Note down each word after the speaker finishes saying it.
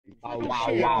Oh,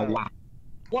 wow.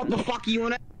 What the fuck you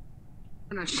wanna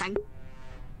shank?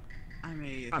 I'm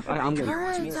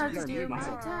gonna move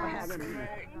myself.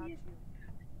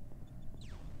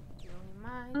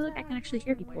 Oh, look, I can actually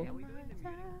hear people.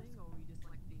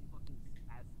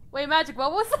 Wait, Magic,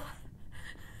 what was that?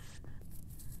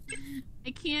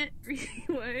 I can't read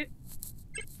what?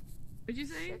 What'd you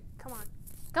say? Shit, come on.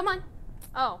 Come on.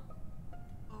 Oh.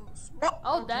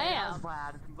 Oh, Okay, damn.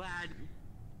 Vlad.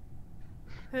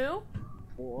 Who?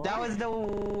 That was the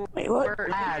Wait, what?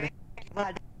 Vlad.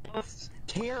 That was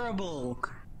terrible.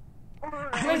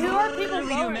 Wait, who are people I do a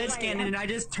voting? med scan and I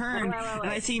just turned and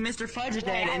I see Mr. Fudge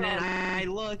dead and then I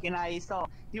look and I saw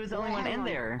he was the only one in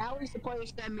there. How are we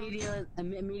supposed to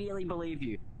immediately believe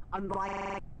you? I'm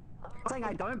like saying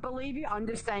I don't believe you. I'm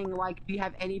just saying like, do you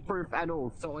have any proof at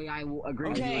all? So I will agree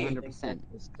with you 100%.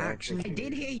 Actually, I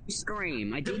did hear you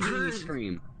scream.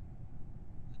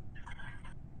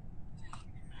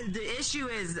 The issue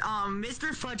is,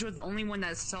 Mr. Fudge was the only one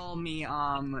that saw me,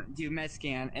 do med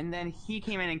scan, and then he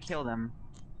came in and killed him.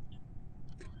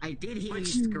 I did hear you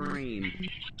scream.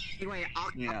 Anyway,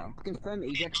 I'll confirm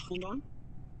ejection on.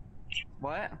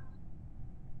 What?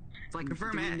 It's like,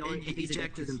 confirm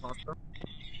eject is imposter.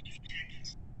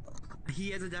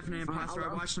 He is a definite imposter.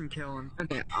 I watched him kill him.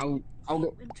 Okay, I'll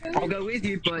go with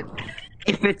you, but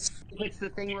if it's the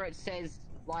thing where it says,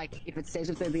 like, if it says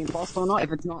if they're the imposter or not,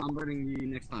 if it's not, I'm voting you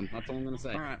next time. That's all I'm gonna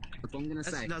say. Alright. That's all I'm gonna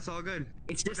say. That's all good.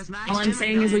 It's just All I'm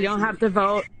saying is we don't have to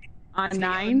vote on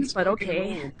nines, but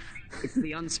okay. Rule. It's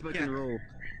the unspoken rule.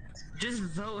 Just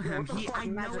vote him. I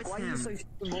know it's him.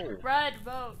 Red,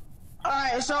 vote.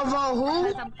 Alright, so vote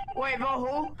who? Wait,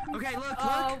 vote who? Okay, look.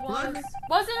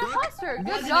 Was an imposter.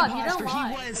 Good job, you don't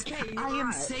lie. He was. Okay, I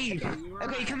am safe.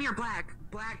 Okay, come here, Black.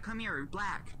 Black, come here,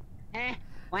 Black.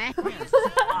 What?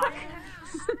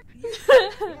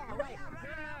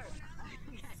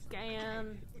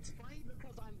 Scan. It's funny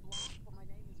because I'm black, but my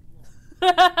name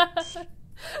is Black.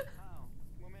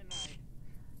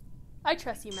 I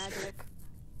trust you, Magic.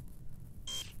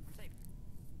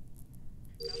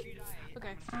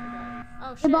 Okay.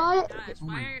 Oh shit. Why?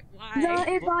 No,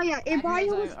 Ibaya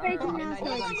was faking that.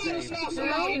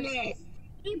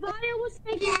 Ibaya was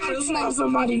faking that. Smack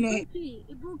somebody neck.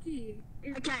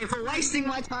 Okay, for wasting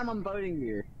my time, I'm voting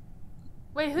you.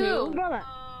 Wait, who?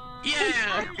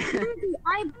 Yeah!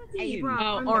 I bro.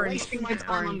 Oh, orange. Wasting my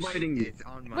time, I'm voting you.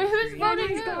 Wait, who's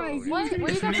voting who? What you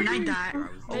It's guys midnight dot.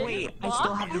 Oh wait, I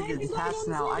still have to get tasks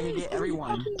now. I can get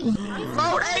everyone.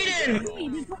 Vote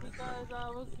Aiden!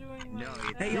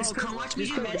 Hey, yo, come watch me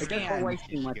do med scan.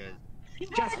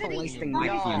 Just for wasting my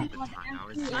time.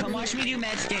 Come watch me do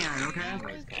med scan, okay?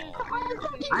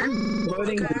 I'm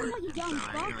voting.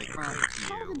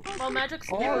 Well, Magic's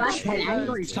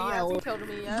angry child. killed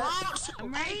me yet.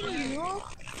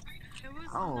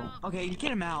 Oh, okay,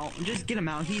 get him out. Just get him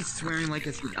out. He's swearing like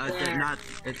it's not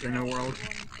it's in the world.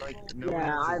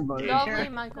 Yeah, I voted. Lovely,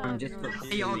 Michael.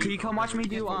 Hey, y'all, can you come watch me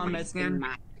do med scan?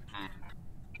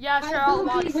 Yeah, sure, I'll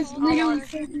watch. People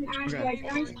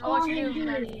I'll watch you do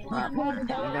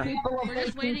People are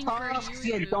faking tasks,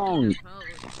 you don't.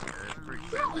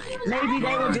 Maybe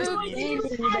they were just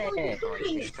standing there.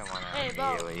 Hey,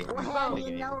 Bo.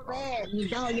 You know that. You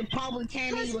don't. You probably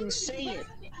can't even see it.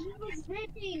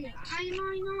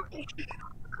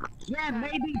 Yeah,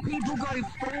 maybe people go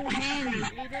full hand.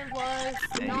 Eden was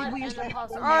not an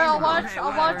imposter. Alright,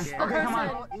 I'll watch the person.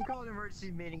 You called an emergency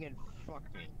meeting and fuck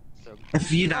me. So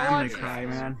If you die, I'm gonna cry,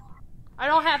 man. I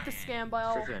don't have to scan, but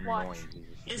I'll freaking watch. annoying,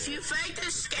 Jesus. If you fake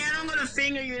this scan, I'm gonna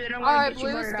finger you, then I'm Alright,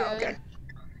 gonna get you blue's murdered out, good. okay?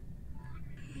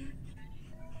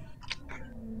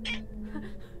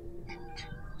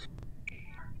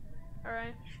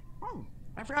 Alright. Oh,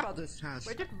 I forgot about this task.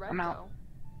 Where did Red I'm go? out.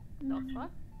 The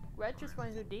fuck? Red just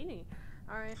went Houdini.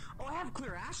 Alright. Oh, I have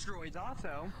clear asteroids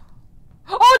also.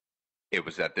 Oh! It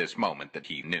was at this moment that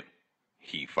he knew.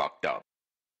 He fucked up.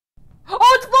 Oh,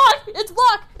 it's blocked! It's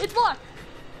blocked! It's blocked!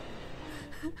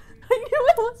 I knew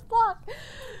it was blocked!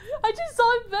 I just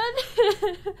saw it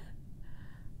bend.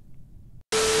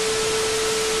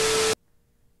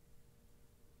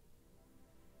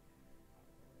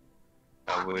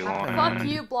 Fuck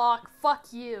you, Block.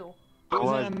 Fuck you.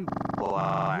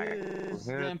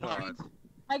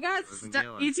 I got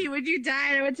stuck. E.T., would you die?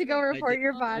 And I went to go report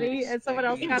your body, and someone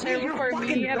else got there before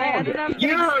me, and I ended up.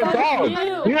 You're a dog!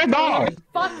 You're a dog!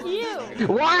 Fuck you!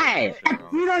 Why?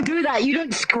 You don't do that. You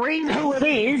don't scream who it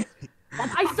is.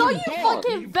 I saw you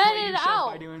fucking vet it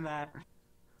out! By doing that.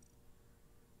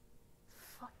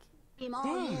 Fuck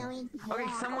Okay,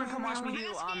 someone come watch me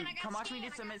do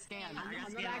some med scan.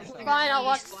 Fine,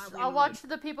 I'll watch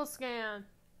the people scan.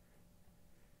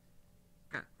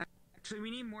 Actually,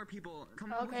 we need more people.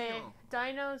 Come Okay, heal.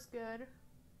 Dino's good.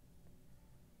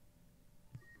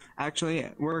 Actually,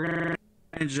 we're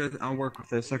gonna just I'll work with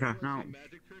this. Okay. No.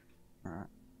 Alright.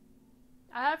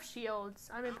 I have shields.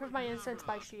 I'm improve my instance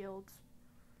by shields.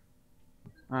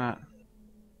 Alright.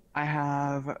 I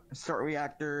have start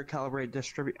reactor, calibrate,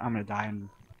 distribute. I'm gonna die.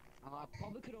 I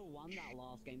probably could have won that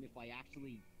last game if I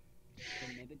actually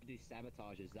remembered to do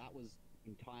sabotages. That was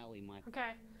entirely my.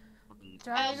 Okay.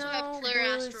 I also have clear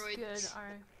Blue is asteroids. good.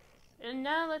 Alright. And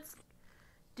now let's.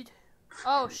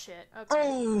 Oh shit. Okay.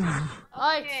 Oh.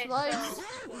 Lights.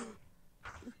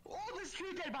 Oh, there's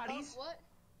 3 dead bodies. What?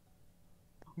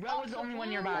 Red was the only one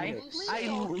nearby.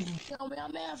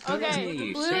 Okay,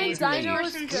 me. Blue Save Dino me.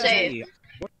 is good. Safe.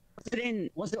 Was it in?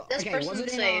 Was it? This Okay, was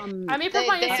person's it safe. in? I mean, put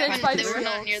my instance by They the were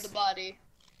not near shields. the body.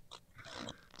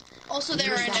 Also, they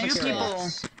were There's in 2 extra. people.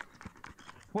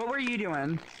 What were you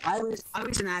doing? I was an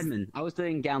admin. I was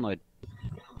doing download.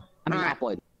 I mean Alright.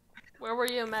 upload. Where were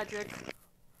you, Magic?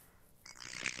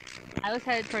 I was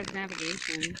headed towards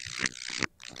navigation.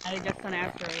 I had just done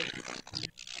asteroids.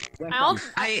 I'll...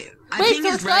 I Wait, think so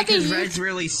it's it's red not because you- Red's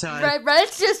really sus.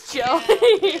 Red's just chilling.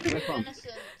 Where from?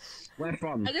 Innocent. Where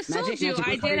from? I just told you,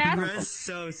 I did Red's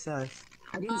so sus.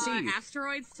 I didn't see you.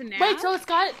 asteroids to now. Wait, so it's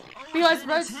got because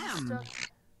Red's. him.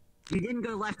 You didn't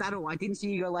go left at all. I didn't see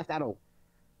you go left at all.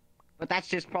 But that's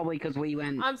just probably because we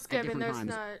went. I'm at skipping. different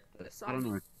There's times. not. I don't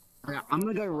know. Okay, I'm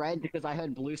gonna go red because I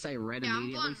heard Blue say red Yeah, I'm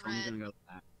immediately, going so I'm red. gonna go with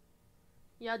that.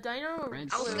 Yeah, Dino. Red.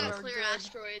 I also Blue got are clear good.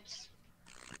 asteroids.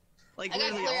 Like I got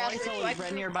literally, clear all I saw asteroids. was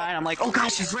red nearby, and I'm like, oh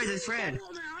gosh, it's red, it's red.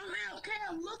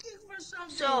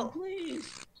 So,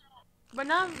 But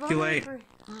not Too late.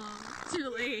 Too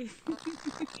late.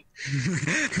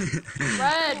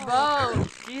 Red, vote.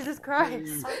 Jesus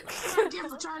Christ.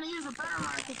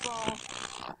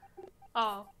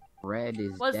 Oh, Red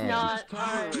is was dead. not.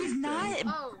 Alright. He's not.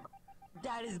 oh,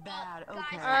 That is bad.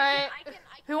 Okay. Alright.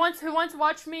 Who wants to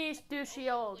watch me do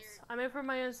shields? I'm in for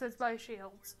my instance by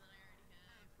shields.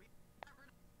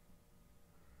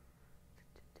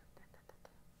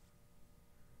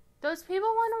 Those people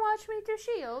want to watch me do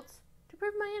shields to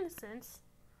prove my innocence.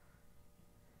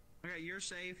 Okay, you're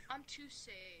safe. I'm too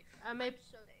safe. I may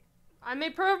So safe. I may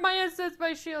prove my innocence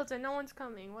by shields and no one's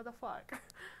coming. What the fuck?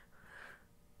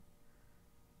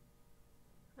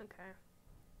 Okay.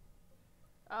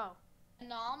 Oh.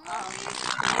 Anomaly.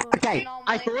 Okay,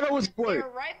 I thought it was They Blue. were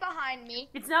right behind me.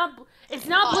 It's not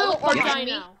Blue or behind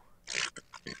me. Dino.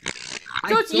 I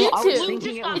So it's thought- you I was two.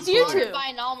 thinking it was It's you Blue. two. By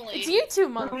anomaly. It's you two,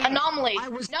 mother. Anomaly. I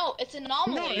was- No, it's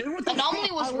anomaly. No, what the Anomaly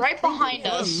fuck? was I was right thinking behind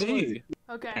it was us. Blue.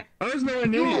 Okay. I was nowhere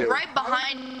You were right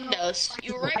behind us.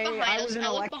 You were right Hey, I behind was us. in I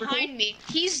look electrical. behind me.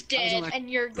 He's dead, elec- and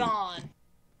you're gone.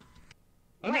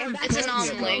 Wait, It's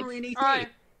anomaly. Alright.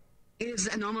 It is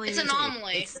anomaly. It's ET.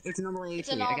 anomaly. It's anomaly. It's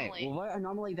ET. anomaly. Okay, we'll vote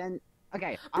anomaly then.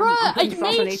 Okay. Bruh, I'm I putting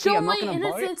stuff on may ET. show I'm my not gonna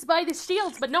vote. innocence by the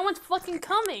shields, but no one's fucking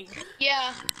coming.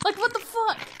 Yeah, Like, what the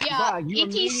fuck? yeah. Bruh, you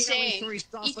immediately ET saved. threw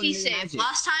stuff on ET me saved. magic.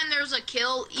 Last time there was a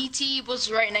kill, ET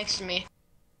was right next to me.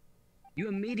 You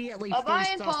immediately Bye-bye,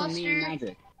 threw stuff on me in imposter.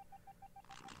 magic.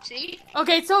 See?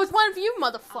 Okay, so it's one of you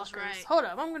motherfuckers. right. Hold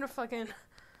up, I'm gonna fucking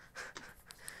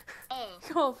Oh.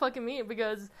 call fucking me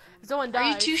because someone Are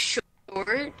you died. too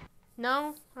short?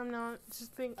 No, I'm not.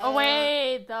 Just being. Oh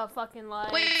wait, the fucking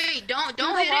light. Wait, don't the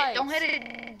hit it. lights. Don't hit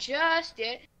it just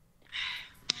yet.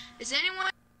 Is anyone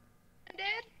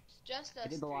dead? It's just us. I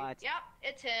did the three. lights. Yep,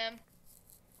 it's him.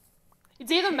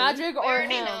 It's either magic We or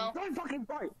already him. know. Don't fucking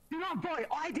vote. Do not vote.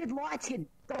 I did lights, you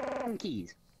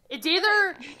donkeys. It's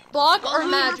either block or Well,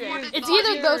 who magic. reported It's body?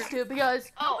 either those two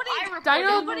because Oh, I reported. Dino-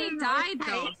 Nobody died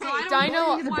though, so I don't Dino know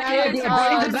Voting's a why bad idea.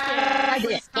 Voting's a it's bad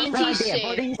idea. ET Bad idea. saved.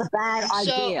 Voting's a bad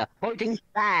So- idea. Voting's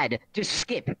bad. Just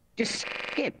skip. Just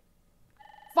skip.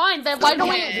 fine. Then why don't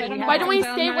Okay. we? Why don't we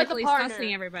Everyone's stay with the automatically partner?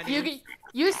 sussing everybody.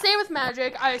 You stay with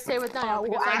magic. I stay with Dino. Well,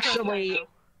 because I trust actually, Dino.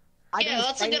 I Yeah, don't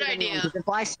that's a stay good with anyone, idea. because if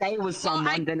I stay with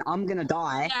someone, then I'm gonna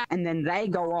die, Yeah. and then they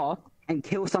go off and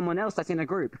kill someone else that's in a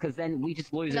group, because then we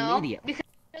just lose No, immediately.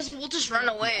 because we'll just run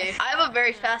away. I have a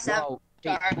very fast Well,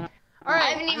 avatar. All I right,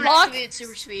 haven't even block. activated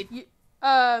super speed.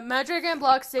 Magic and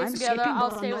block stay I'm together. skipping, I'll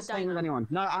but I'm stay not with staying with Dino. anyone.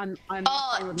 No, I'm not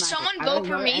staying with Magic. Someone I go don't for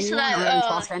know me so anyone, I don't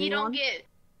trust that he don't anyone. get.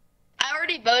 I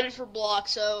already voted for block,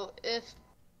 so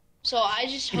I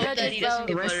just hope Yeah, that he just doesn't vote.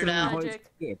 get The rest voted of them out. vote Magic.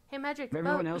 skip. Hey, magic. If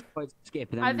everyone vote. else votes skip,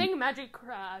 then I think magic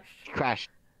crashed. crash.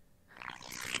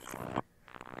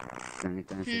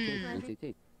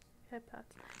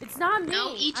 It's not me. No,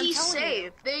 I'm ET telling you.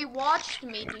 saved. They watched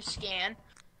me do scan.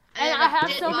 And then I have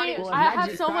dead so body many. was- Well, I have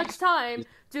magic so much crashed. time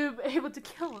to be able to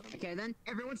kill him. Okay, then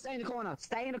everyone stay in the corner.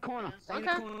 Stay in the corner. Stay in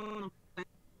the Okay. corner.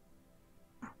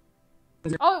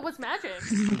 Oh, it was magic.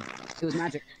 It was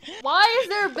magic. Why is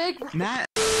there a big... Matt.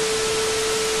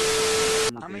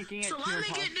 I'm making it so two let me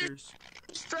get imposters.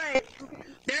 this straight.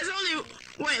 There's only...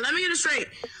 Wait, let me get it straight.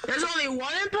 There's only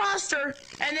one imposter,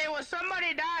 and then when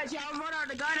somebody dies, y'all vote out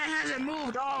the guy that hasn't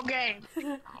moved all game.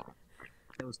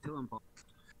 There was two imposters.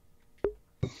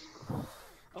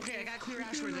 Okay, I got clear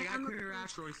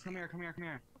asteroids. Come here.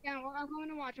 Yeah, well, I'm coming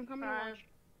to watch. I'm coming to watch.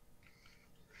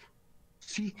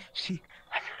 See.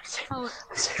 Oh.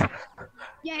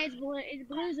 Yeah, it's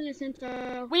Blue's innocent.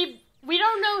 We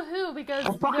don't know who because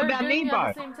they're doing it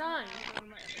at the same time.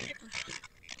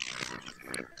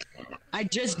 I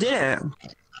just did it.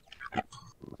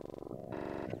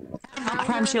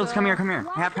 Prime shields, come here.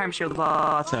 I have prime shields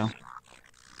also.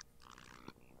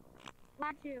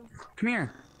 Watch you. Come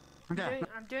here. Okay.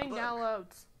 I'm doing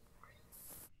downloads.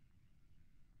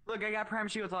 Look, I got prime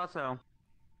shields also.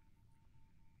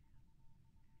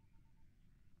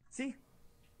 See?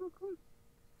 Oh, cool.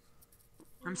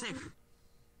 I'm safe.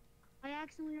 I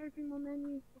accidentally opened my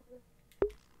menu.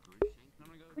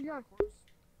 Good job.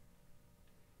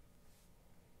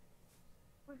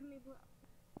 Wait for me, Blue.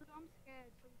 I'm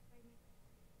scared. Please save me.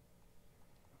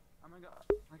 I'm gonna go.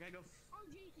 I gotta go. Oh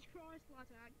Jesus Christ,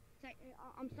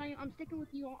 Light. I'm sticking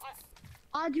with you.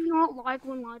 I do not like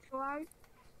when lights go out.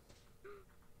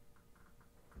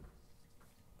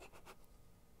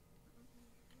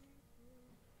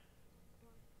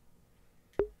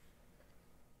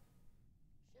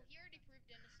 He already proved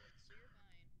innocent, so you're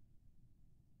fine.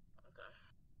 Okay.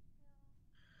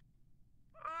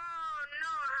 Oh no,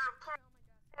 I have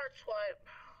card swipe.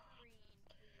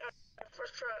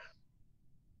 First try.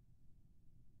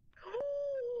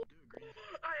 Ooh,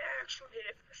 I actually did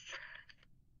it first try.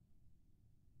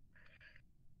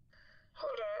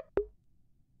 Hold up.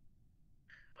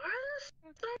 Why are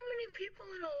there so many people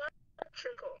in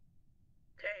electrical?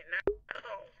 Okay, now.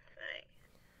 Oh, dang.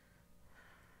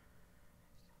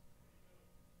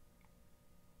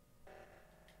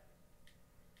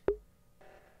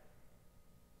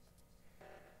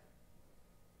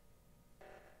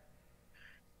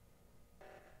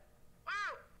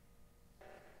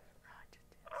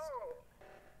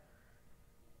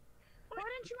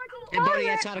 Dead body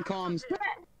outside of comms.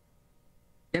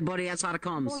 Dead body outside of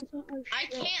comms. I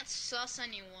can't suss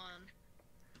anyone.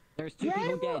 There's two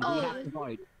people dead. We have to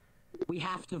vote. We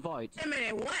have to vote. Wait a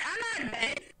minute, what? I'm not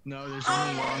dead. No, there's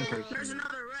only one person. There's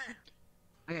another red.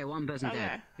 Okay, one person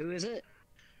dead. Who is it?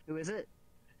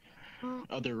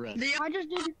 Other red. I just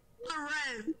did it.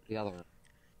 Red. The other one.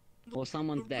 Well,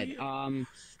 someone's dead.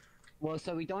 Well,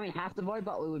 so we don't have to vote,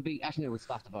 but we would be. Actually, no, we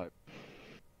still have to vote.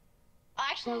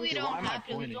 Actually, we don't have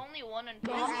to. There's only one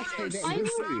Actually, imposter. there's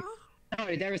two.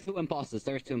 No, there is two imposters.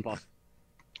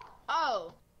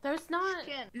 Oh. There's not.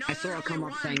 No, I saw it come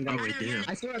up saying that. we do.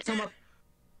 I saw it come up.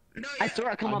 No, I saw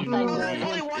it come up There's saying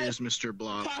only one. is Mr.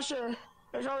 Block. Imposter.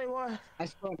 There's only one. I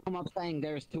saw it come up saying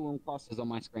there's two imposters on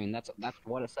my screen. That's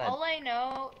what it said. All I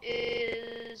know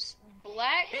is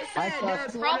black. I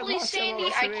trust, Probably Sandy.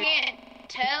 I can't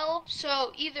tell.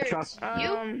 So either trust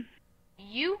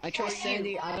you. I trust or Sandy.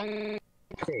 You.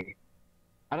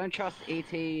 I don't trust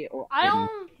ET or. I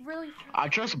don't really. I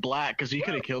trust Black because he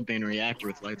could have killed me in reactor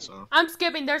with lights off. I'm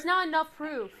skipping. There's not enough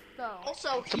proof, though.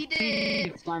 Also, he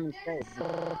did. Simon's face.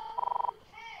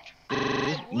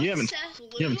 You haven't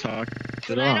talked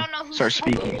But at I all. don't know who Start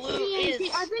speaking. Blue is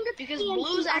because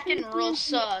Blue's acting real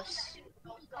sus.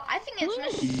 I think it's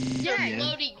Mr.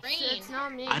 Floaty Green. It's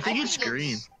not me. I think it's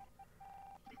green.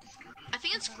 I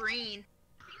think it's green.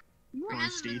 Green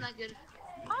hasn't been that good.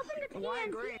 I think it's Why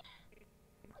green?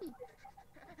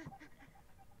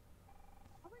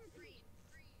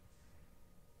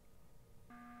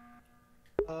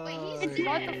 Wait, What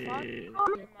the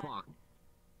fuck? Fuck.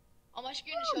 On my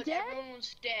screen it showed everyone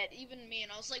was dead, even me,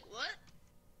 and I was like, what?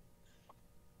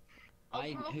 Why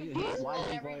is he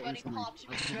Everybody voting popped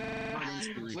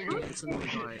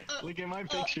Look at my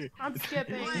picture. I'm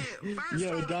skipping.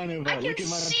 Yo, Dino, I look can at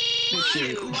my see picture.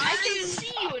 you! I can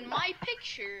see you in my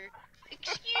picture!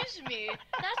 Excuse me,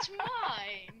 that's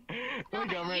mine!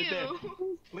 Look, I'm right there.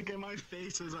 You. Look at my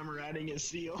face as I'm riding a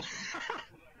seal.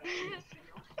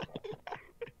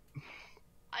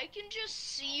 I can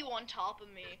just see you on top of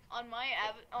me. On my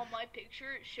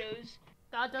picture, it shows.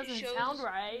 That doesn't sound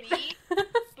right. Me,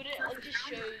 but it just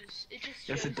shows. It just shows.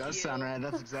 Yes, it does you. sound right.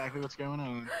 That's exactly what's going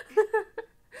on.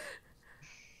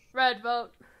 Red,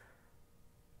 vote.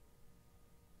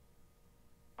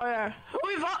 Oh yeah. Who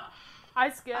we vote? I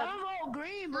skip. I don't vote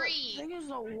green, but Green. I think it's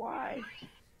a Y.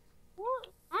 What?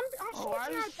 I'm Oh, I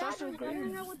switching just out trust that. I green.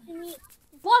 don't know what you mean.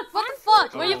 What? What the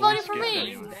fuck? Why are you Oh, voting for skip me?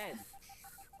 anyway. Dead.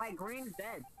 My green's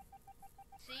dead.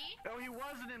 See? Oh, he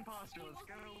was an imposter. Let's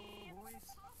go,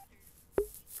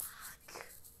 boys.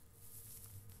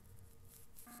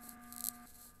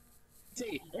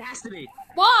 See, it has to be.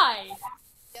 Why?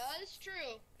 Yeah, it's true.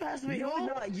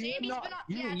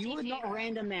 You would not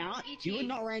random out. You would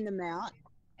not random out,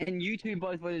 and you two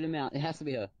both voted him out. It has to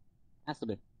be her. Has to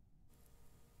be.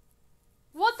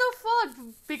 What the fuck?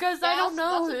 Because I don't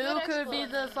know that's a who good could be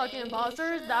the fucking explanation.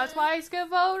 imposters. That's why I skip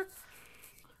vote.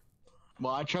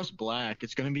 Well, I trust Black.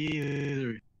 It's gonna be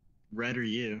either Red or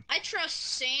you. I trust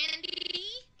Sandy,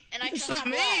 and I It's trust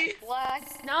not Black. me.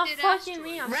 Black Not did fucking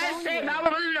me. asteroids. I'm Red telling safe, you. I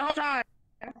was living the whole time.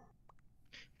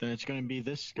 Then it's gonna be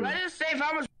this girl. Red is safe,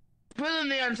 I was living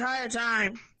the entire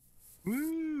time.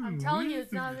 Woo! I'm telling you,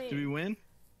 it's not me. Do we win?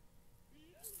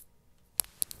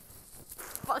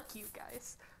 Fuck you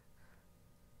guys.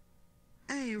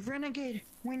 Hey, renegade.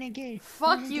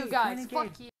 Fuck you guys.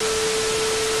 Fuck you.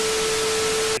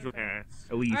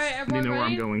 At least Alright, they everyone know where I'm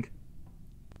ready? going.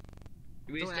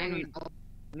 Do we still need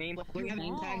name? Do we have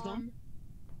name tags on?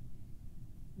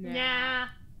 Nah.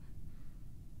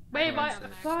 Wait, but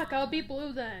fuck, I'll be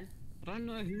blue then. I don't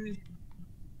know who.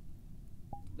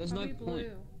 There's I'll no be point.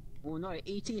 blue. Well, no.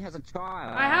 E.T. has a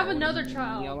child. I have another and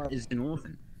child. Yellow is an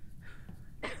orphan.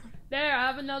 There, I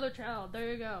have another child.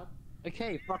 There you go.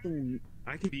 Okay, fucking.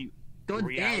 I can be. God damn,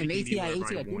 reality ATI, TV ATI, I right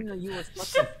didn't know point. you were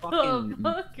such a fucking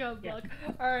Fuck up, fuck.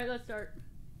 Alright, let's start.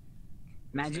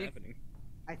 magic.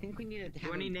 I think we need to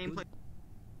have any name plate.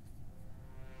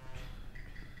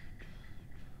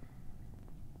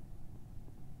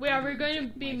 Wait, are we going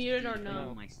to be muted or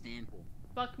no? My sample.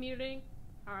 Fuck muting?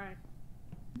 Alright.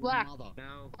 Black.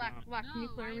 No. Black, can you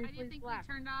clear me, I please? didn't think Black.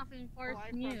 we turned off enforced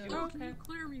Oh, mute. Can you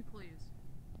clear me, please?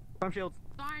 Pump shields.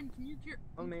 Fine, can you clear,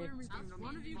 On me. clear me, please?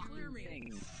 One of you clear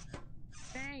me.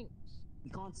 Thanks.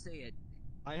 You can't see it.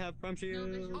 I have pump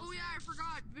shields. Oh yeah, I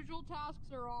forgot. Visual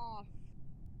tasks are off.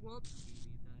 Whoops.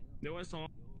 No, it's on.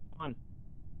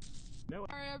 No,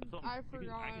 Sorry, it's on. I I can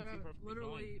forgot. see perfectly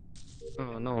Literally.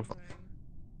 Oh no.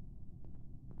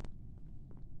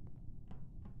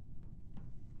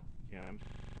 Yeah, I'm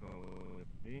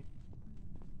sorry.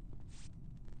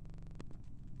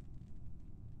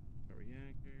 A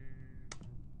reactor.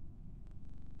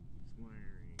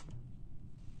 Wiring.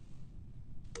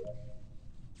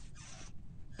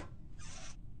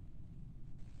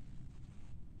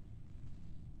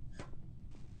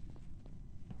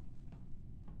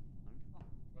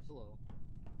 Russell.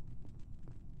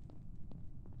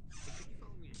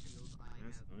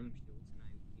 That's done.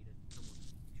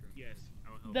 Yes,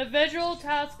 I'll help. The visual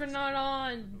tasks are not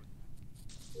on.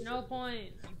 No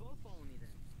point. You both follow me then.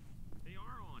 They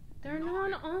are on. They're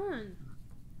not on.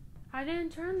 I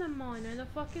didn't turn them on. They're the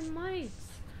fucking lights.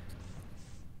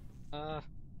 There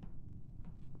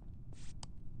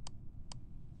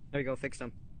you go, fix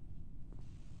them.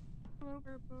 Hello,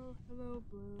 purple. Hello,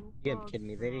 blue. You gotta be kidding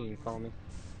me, they didn't even follow me.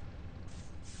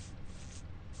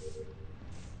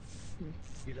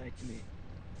 You lied to me.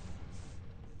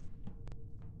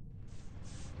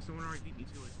 Someone already beat me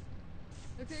to it.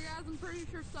 Okay, guys, I'm pretty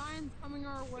sure Cyan's coming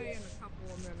our way in a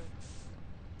couple of minutes.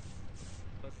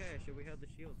 Okay, should we have the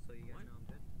shield so you guys know I'm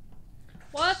good?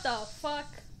 What the fuck?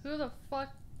 Who the fuck?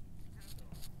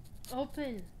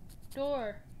 Open.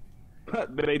 Door.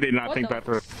 They did not What think the- that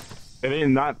through. They did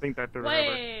not think that through.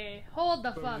 ever. Wait. Hold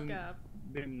the fuck up.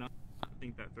 They did not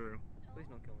think that through. Please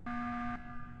don't kill me.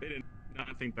 They did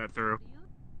not think that through.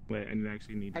 Wait, I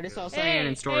actually need. I just to saw go. Cyan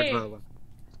in storage, hey. by the way.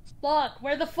 Block.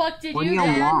 Where the fuck did What do you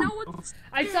you go? want?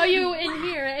 I saw you in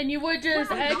here and you would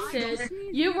just exit.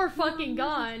 You were fucking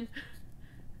gone.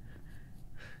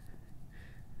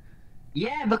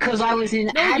 Yeah, because I was in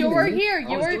No, admin. you were here.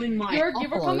 I was doing my You were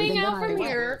upload, coming and out then from I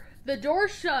here. The door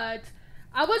shut.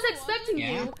 I was expecting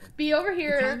you be over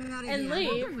here and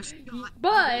leave,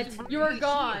 but you were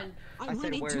gone. I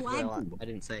said where's Will. I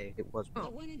didn't say it was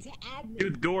Will.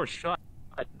 Dude, the door shut.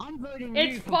 I'm voting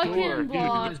It's you for fucking door.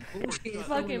 block. Dude, there's bullshit It's still in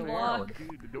fucking the block. world.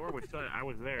 Dude, the door was shut. I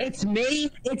was there. It's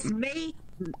me. It's me.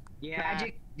 Yeah.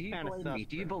 Magic. Do you Kinda believe sucks, me?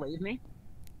 Do you believe me?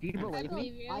 Do you believe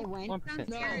believe me? you. I went. 1%.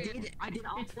 No, I did.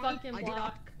 It's fucking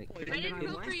block. I didn't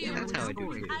vote for you. That's how I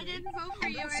do it. I didn't vote for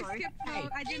you. I skipped vote.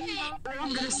 I didn't vote for What you.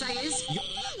 I'm gonna say is.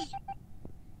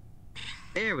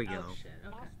 There we go. Oh shit.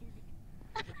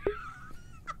 Okay.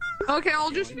 Okay, I'll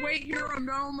just wait here. I'm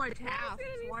done with my tasks.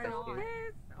 Why not? Oh my god.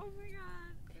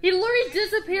 He literally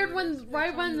disappeared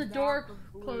right when the door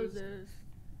closes.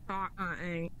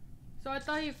 So I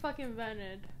thought you fucking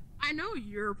vented. I know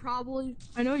you're probably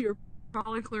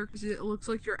clear because it looks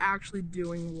like you're actually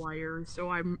doing wires. So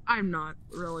I'm not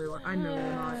really. I know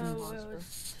you're not an imposter.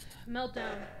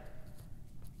 Meltdown.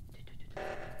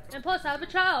 And plus, I have a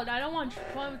child. I don't want to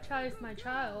traumatize my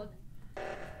child.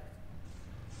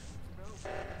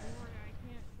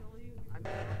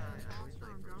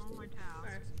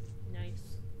 Nice.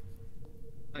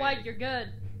 White, you're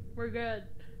good. We're good.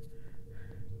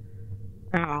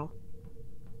 Ow.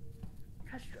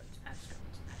 Asteroids,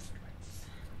 asteroids, asteroids.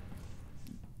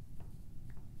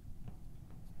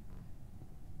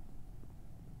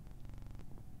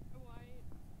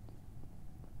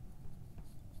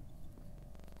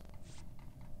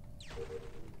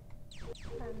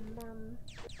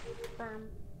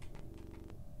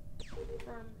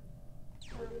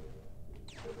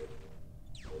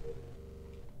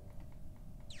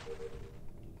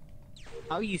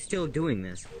 How are you still doing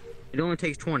this? It only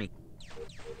takes 20.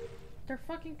 They're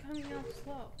fucking coming out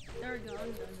slow. There we go,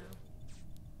 I'm done now.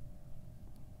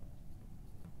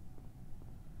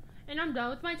 And I'm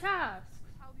done with my tasks.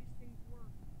 How these things work.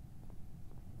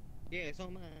 Yeah, so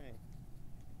am I.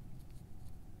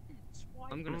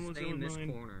 I'm gonna stay in this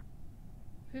corner.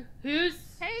 Who's?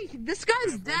 Hey, this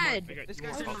guy's dead. This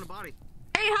guy's sitting on a body.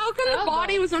 Hey, how come the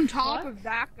body was on top of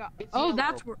that guy? Oh,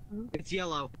 that's where. It's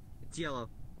yellow. It's yellow.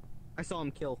 I saw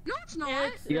him kill. No, it's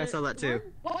not. You guys saw that too.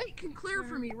 White can clear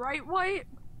for me, right, White?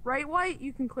 Right, White?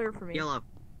 You can clear for me. Yellow.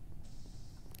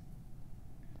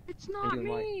 It's not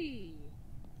me.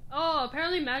 Oh,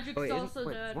 apparently Magic's wait, also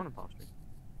wait, dead. one imposter.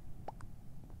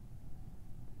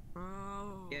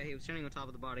 Oh. Yeah, he was standing on top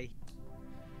of the body.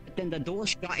 Then the door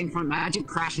shut in front of Magic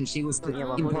crashed and she was the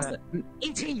imposter.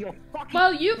 E.T., you're fucking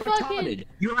Well, you retarded. fucking...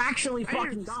 You're actually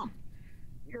fucking dumb.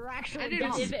 You're actually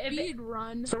dumb. Speed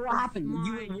run. So what happened?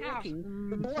 You were walking,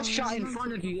 the door shut in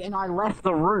front of you, and I left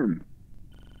the room.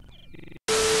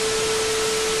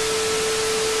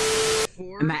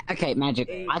 Okay, Magic.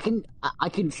 I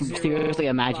can seriously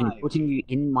imagine putting you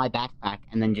in my backpack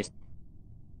and then just.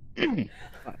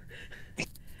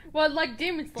 Well, like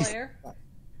Demon Slayer.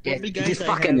 Yeah, just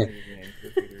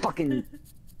fucking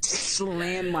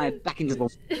slam my back into the.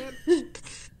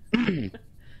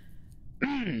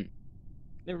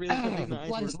 The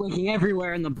blood's leaking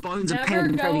everywhere, and the bones are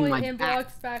penetrating my in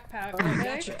back. Block's backpack,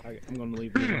 okay? I'm gonna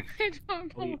leave. I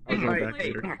don't know. I'll go back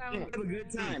later. Have a good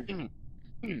time.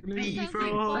 Leave for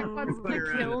all.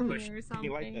 Kill me or something.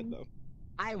 You like that though?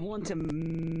 I want to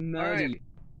murder you.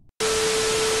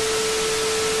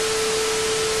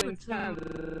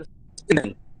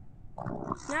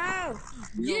 No!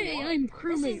 Yay, I'm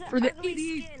crewmate for the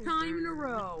 88th time in a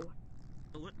row.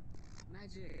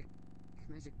 Magic.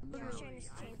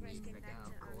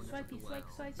 Swipey, swipe,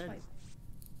 swipe, swipe.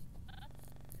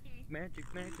 Magic.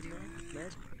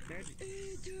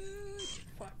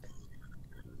 Fuck.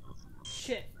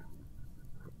 Shit.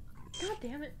 God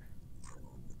damn it.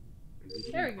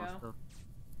 There we go.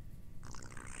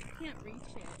 Can't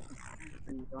reach it.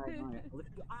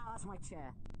 Ah, that's my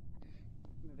chair.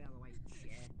 Move out of the way,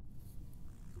 chair.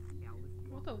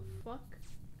 What the fuck?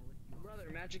 Brother,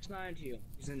 Magic's not into you.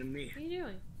 He's into me. What are you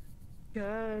doing?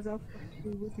 Cause I'll fuck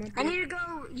you with my. I need to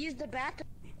go use the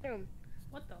bathroom.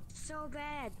 What the? So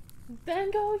bad.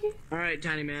 Ben, go again. Alright,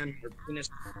 tiny man.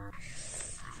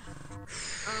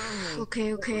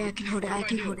 Okay, I can hold it. I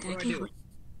can hold it.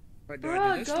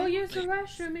 Bro, go use the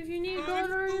restroom if you need to go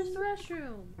to use the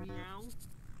restroom.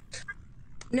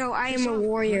 No, I am a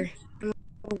warrior. I'm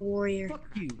a warrior. Fuck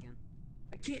you.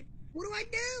 I can't. What do I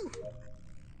do?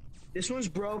 This one's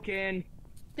broken.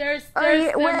 There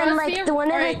when like the one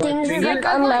of the things is like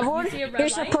unleveled, you're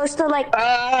supposed to like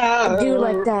do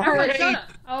like that. Alright, shut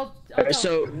up. I'll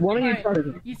so what are you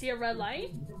talking? You see a red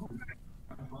light?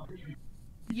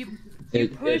 You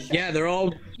push. Yeah, they're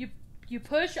all. You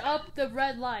push up the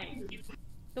red light.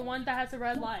 The one that has a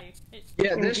red light.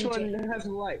 Yeah, this one has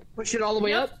a light. Push it all the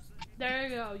way up. There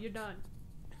you go. You're done.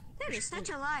 That is such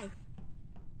a lie.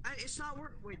 It's not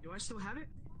working. Wait, do I still have it?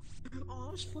 Oh,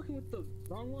 I was fucking with the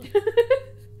wrong one.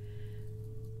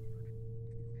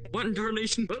 What in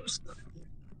tarnation? Oops.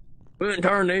 What in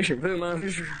tarnation? Put my. I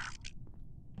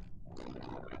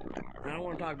don't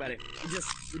want to talk about it.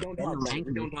 We don't talk about it.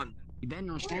 We don't talk. You better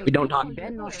not shank me. We don't talk. You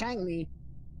better not shank me.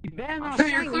 You better not So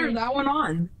you're shank me. clearing that one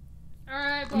on.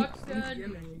 Alright, Block's good.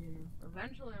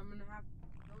 Eventually, I'm gonna have to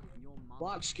kill you.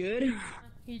 Block's good.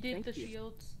 He did the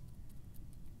shields.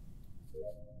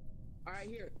 Alright,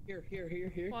 here.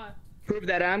 What? Prove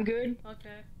that I'm good.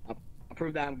 Okay. I'll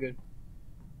prove that I'm good.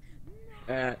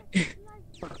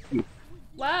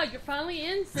 Wow, you're finally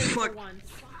in sync for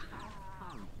once.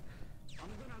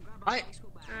 Alright.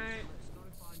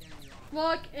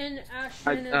 Block and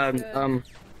Ashton is good.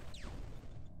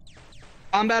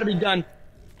 I'm about to be done.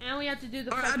 And we have to do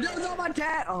the I'm fucking... done with all my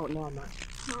tat. Oh, no, I'm not.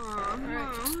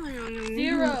 Alright.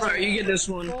 0. Alright, you get this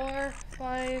one. 4,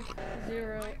 5,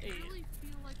 0, 8.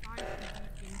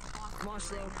 Come on,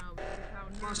 slow. Come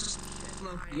on,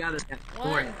 slow. You got this. Don't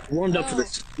 1, worry. Warmed up for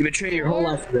this. You betrayed your whole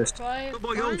life for this. 5, Good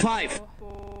boy, go. 5.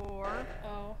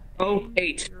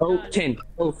 8. 10.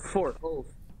 4.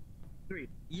 3.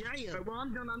 Yeah. Alright, well,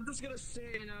 I'm done. I'm just gonna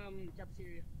stay in,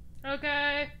 cafeteria.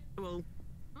 Okay. Hello.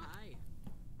 Hi.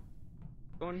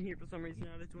 Going in here for some reason.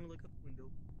 I just wanna look out the window.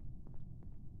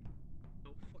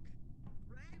 Oh, fuck.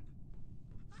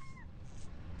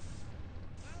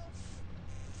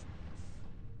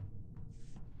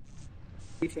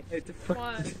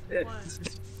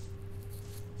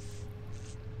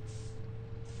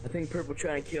 I think Purple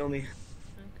trying to kill me.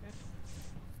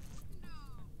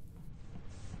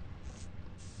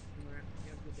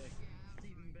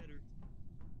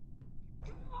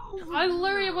 I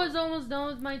literally was almost done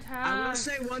with my task. I want to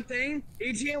say one thing.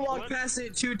 ETA walked past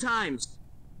it 2 times.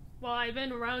 Well, I've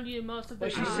been around you most of the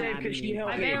But she time. said because she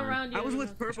helped I've me. been around you. I was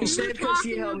with Purple. She said because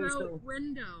she helped me. So.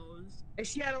 Windows. And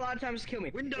she had a lot of times to kill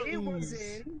me. Windows. It was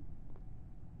in.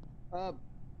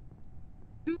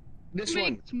 This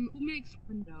one. Who makes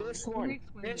windows? This one.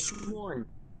 This one.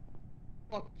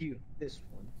 Fuck you. This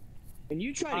one. And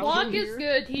you try to Block is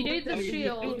good. He did the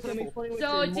shield.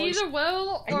 So it's either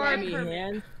Will or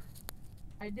Kermit.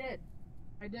 I did.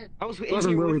 I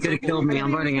wasn't really gonna kill me. I'm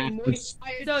voting Ashton. So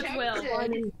it's Will.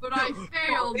 But I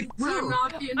failed, so I'm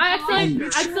not the I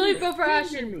actually vote for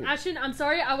Ashton. Ashton, I'm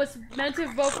sorry. I was meant to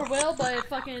vote for Will, but it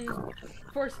fucking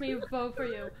forced me to vote for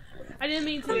you. I didn't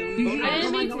mean to. I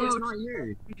didn't mean to.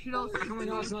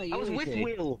 I was with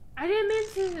Will. I didn't mean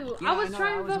to. I was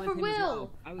trying to vote for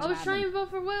Will. I was trying to vote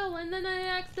for Will, and then I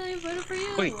accidentally voted for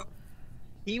you. Wait.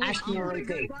 He was Ashton, you a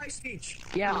goodbye speech.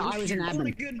 Yeah, I was in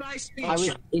admin. Goodbye speech. I was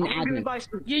in admin.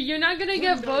 You're not gonna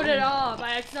get voted off.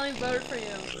 I accidentally voted for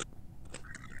you.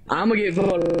 I'm gonna get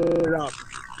voted off.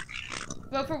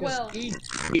 Vote for Will.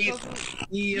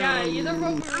 Yeah, either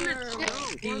vote for Will.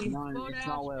 No, it's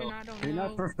not Will. I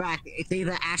know for a fact it's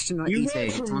either Ashton or ET.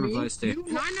 It's one of those two.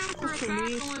 I know for a fact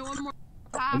only one more.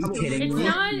 Are you kidding me?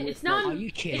 It's not. Are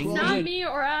you kidding It's not me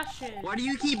or Ashton. Why do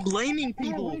you keep blaming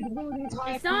people?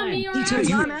 It's not me or It's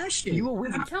Ashton. not Ashton. You were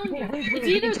with I'm telling you, it's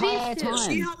either these two.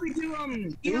 She helped me do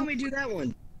She helped me do that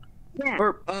one. Yeah.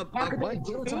 Or what?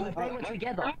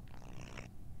 Together.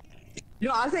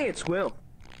 No, I think it's Will.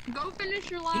 Go finish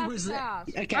your last task.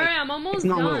 Okay. Alright, I'm almost It's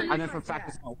not done. Will. I know for a fact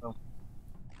it's not Will. Go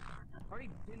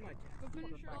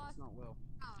finish your last. It's not Will.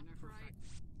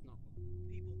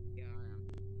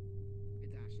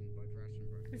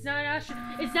 It's not Ashton.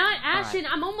 It's not Ashton.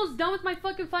 I'm almost done with my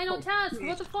fucking final task.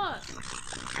 What the fuck?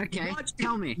 Okay,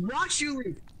 tell me. Watch you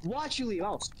leave. Watch you leave.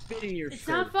 I'll spit in your face. It's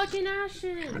not fucking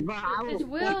Ashton. It's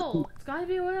Will. It's gotta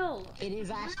be Will. It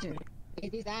is Ashton.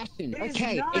 It is Ashton. It is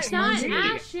Okay, not. It's not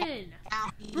Ashton.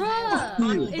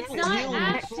 Bruh. It's not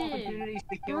Ashton.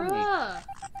 Bruh.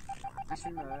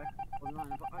 Ashton,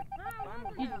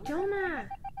 You dumbass.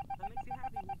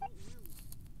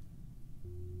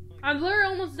 I'm literally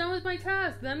almost done with my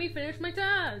task. Let me finish my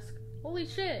task. Holy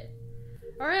shit.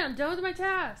 Alright, I'm done with my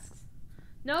tasks.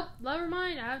 Nope, never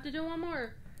mind. I have to do one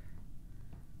more.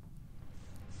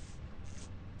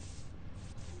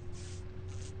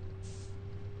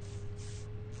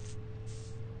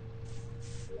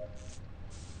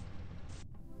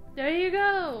 There you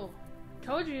go.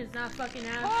 Told you it's not fucking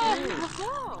Ashton.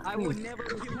 I would never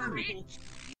do that.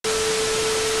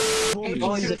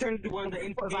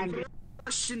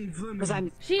 Shield,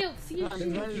 see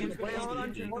Wait, hold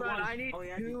on. I need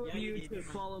 2 of you to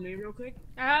follow me real quick.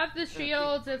 I have the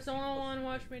shields. If someone want to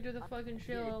watch me do the fucking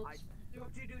shields. Don't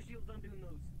you do shields, I'm doing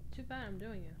those. Too bad I'm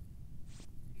doing it.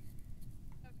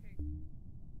 Okay.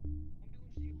 I'm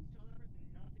doing shields. Tell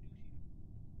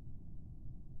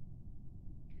that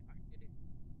person not to do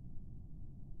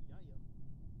shields.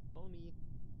 Follow me.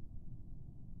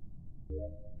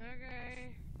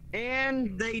 Okay.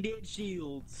 And they did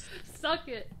shields. Suck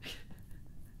it.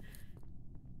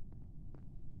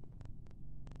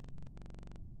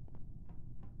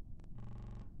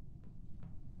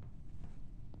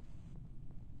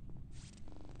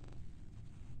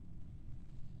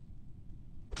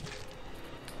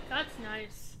 That's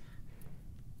nice.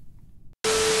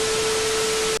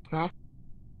 Huh?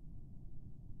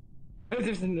 I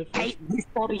hate this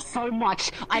lobby so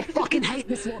much. I fucking hate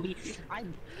this lobby.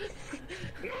 I'm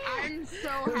so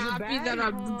happy that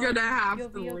I'm gonna have to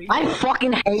leave. I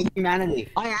fucking hate humanity.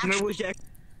 I actually wish I...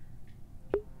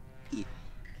 The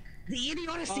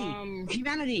idiocy.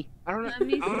 Humanity. I don't know. Let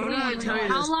me see.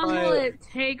 How long will it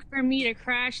take for me to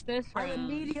crash this I round?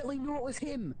 immediately knew it was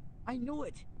him. I knew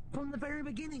it from the very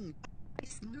beginning.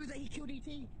 knew that he killed ET.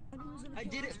 I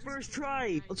did it first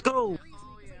try. Let's go.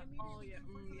 Oh yeah,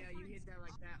 you hit that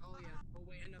like that. Oh yeah. Oh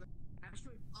wait, another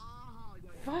asteroid. Oh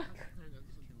yeah. Fuck.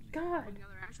 God.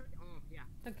 Another asteroid. Oh yeah.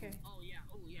 Okay. Oh yeah.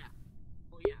 Oh yeah.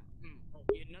 Oh yeah. Oh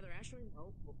yeah. Another asteroid.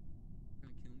 Oh.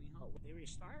 Gonna kill me, huh? Oh, they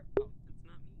restart. Oh. That's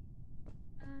not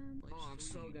me. Oh, I'm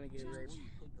so gonna get rich. You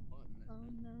click the button. Oh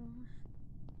no.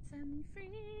 Set me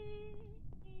free.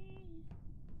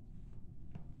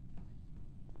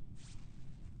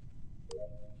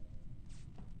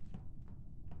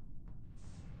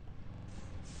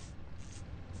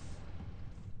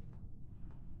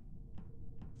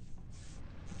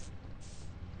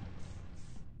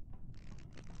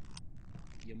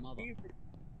 Your mother.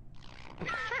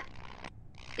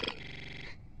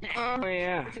 Oh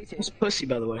yeah. It's pussy,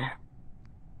 by the way.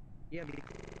 Yeah,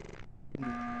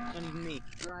 me.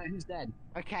 Right, who's dead?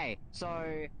 Okay, so...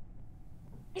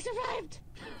 I survived!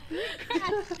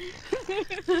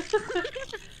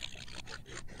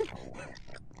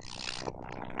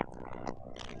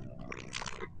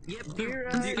 Yep,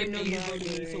 I know you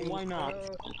voted me, so why not? Wait,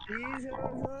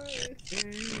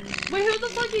 who the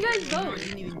fuck you guys I vote?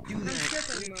 didn't even do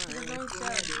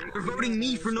that. You're You're voting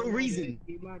me for no reason.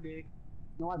 Eat my dick.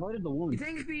 No, I voted the woman. You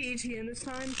think it'd be ETN this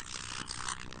time?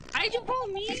 Why'd you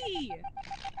vote me?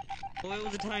 Well, it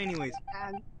was a tie anyways.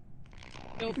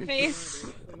 No face.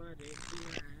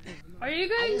 Are you I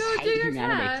gonna just go do hate your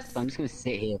humanity, task? so I'm just gonna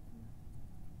sit here.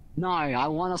 No, I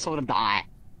want us all to die.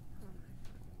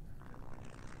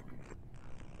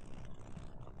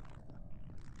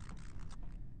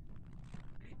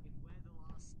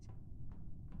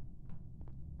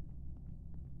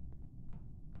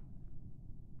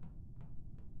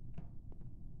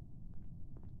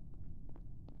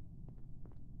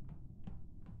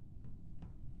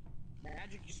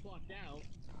 Magic just walked out.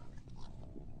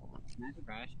 Magic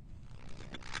crash.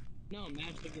 No,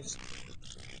 Magic is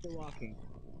still walking.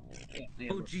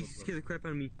 Oh jeez, scared the crap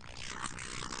out of me.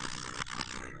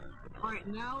 Alright,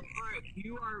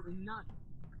 you are not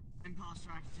imposter,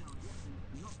 I can tell.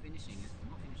 I'm not finishing it. I'm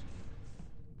not finishing it.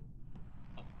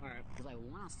 Oh, alright. Because I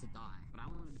want us to die, but I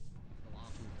want to be the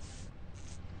last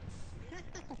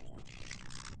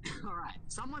one. Alright,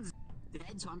 someone's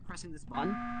dead, so I'm pressing this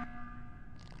button.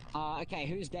 Okay,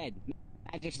 who's dead?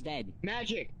 Magic's dead.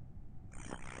 Magic!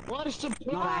 What a Not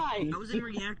surprise! I was in a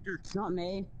reactor. It's not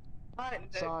me.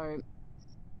 So...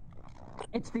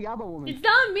 It's the other woman. It's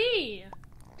not me!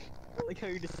 I like how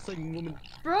you're just a woman.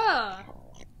 Bruh!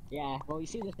 Yeah, well, you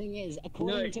see, the thing is,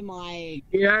 according to my...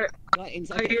 Yeah, I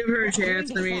gave her a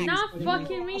chance, I mean... It's not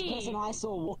fucking the me! person I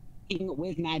saw walking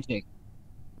with Magic.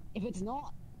 If it's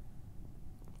not...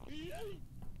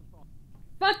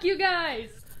 Fuck you guys!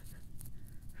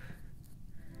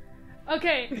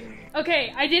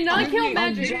 Okay, I did not kill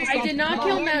Magic. I did not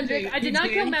kill Magic. I did not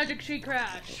kill Magic. She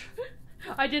crashed.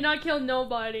 I did not kill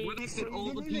nobody. Where did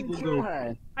all the people kill go?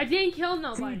 her. I didn't kill So you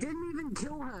nobody. didn't even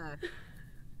kill her.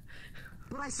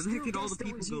 But I Where still did all guessed the it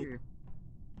people was go? you.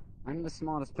 I'm the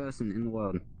smartest person in the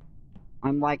world.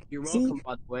 I'm like, You're see, welcome,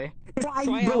 by the way. this is why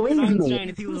Try you Albert believe Einstein me.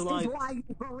 if he was This alive. is why you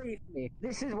believe me.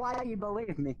 This is why you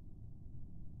believe me.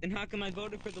 And how come I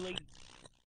voted for the lady?